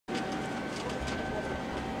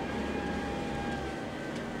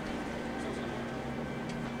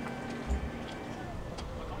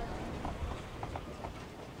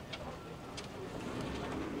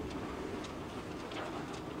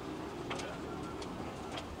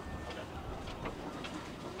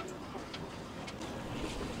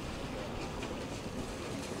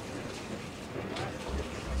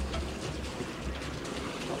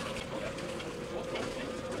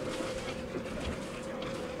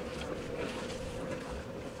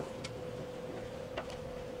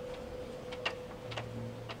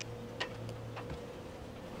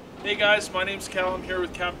Hey guys, my name's Cal. I'm here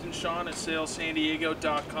with Captain Shon at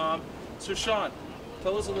sailsandiego.com. So Shon,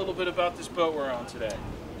 tell us a little bit about this boat we're on today.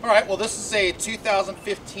 All right, well this is a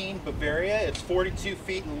 2015 Bavaria. It's 42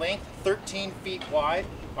 feet in length, 13 feet wide.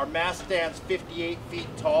 Our mast stands 58 feet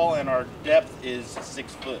tall and our depth is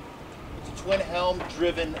 6 foot. It's a twin helm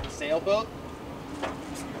driven sailboat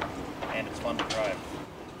and it's fun to drive.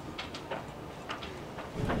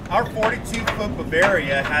 Our 42-foot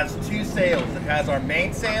Bavaria has two sails. It has our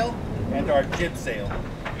mainsail and our jib sail.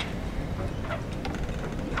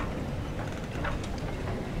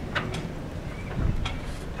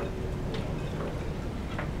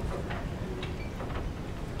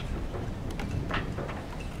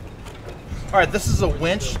 All right, this is a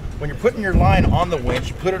winch. When you're putting your line on the winch,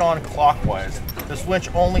 you put it on clockwise. This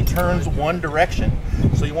winch only turns one direction,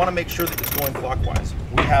 so you want to make sure that it's going clockwise.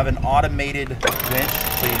 We have an automated winch,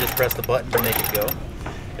 so you just press the button to make it go.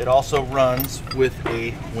 It also runs with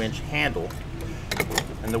a winch handle,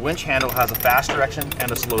 and the winch handle has a fast direction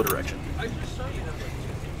and a slow direction.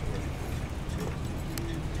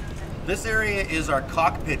 This area is our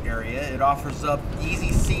cockpit area. It offers up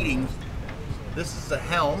easy seating. This is a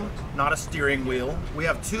helm, not a steering wheel. We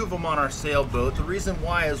have two of them on our sailboat. The reason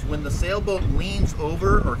why is when the sailboat leans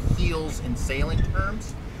over or heels in sailing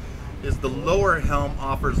terms, is the lower helm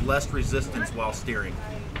offers less resistance while steering.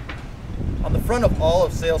 On the front of all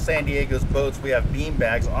of Sail San Diego's boats, we have bean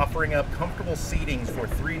bags offering up comfortable seatings for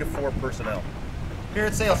 3 to 4 personnel. Here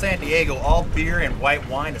at Sail San Diego, all beer and white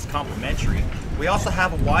wine is complimentary. We also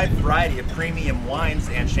have a wide variety of premium wines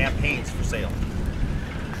and champagnes for sale.